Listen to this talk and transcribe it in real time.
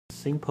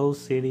Simple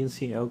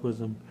saliency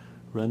algorithm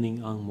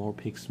running on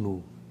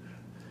Morpix-Moo.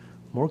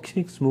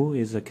 Morpix-Moo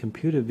is a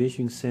computer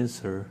vision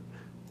sensor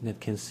that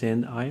can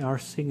send IR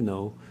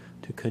signal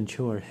to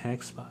control a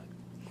hex bug.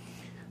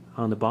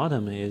 On the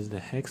bottom is the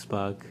hex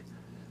bug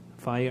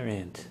fire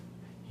ant.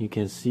 You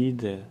can see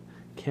the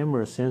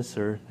camera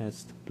sensor,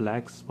 that's the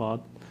black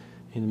spot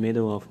in the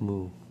middle of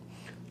Moo.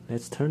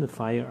 Let's turn the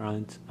fire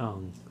ant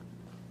on.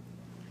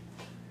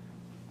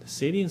 The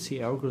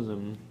saliency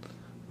algorithm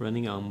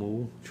running on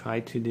Moo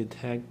tries to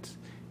detect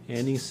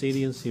any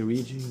saliency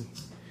region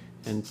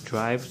and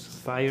drives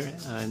fire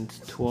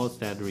ant towards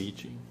that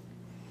region.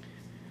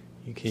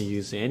 You can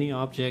use any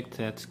object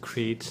that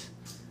creates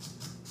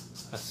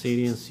a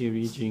saliency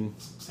region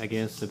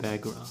against the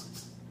background.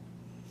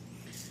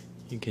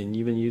 You can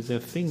even use their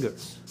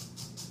fingers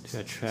to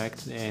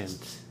attract the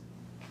ant.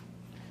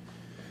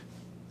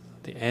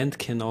 The ant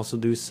can also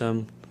do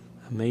some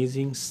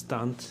amazing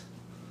stunt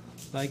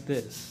like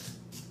this.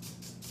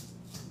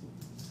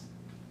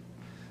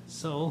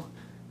 So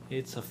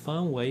it's a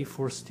fun way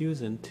for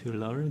students to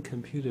learn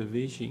computer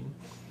vision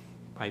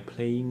by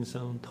playing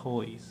some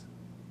toys.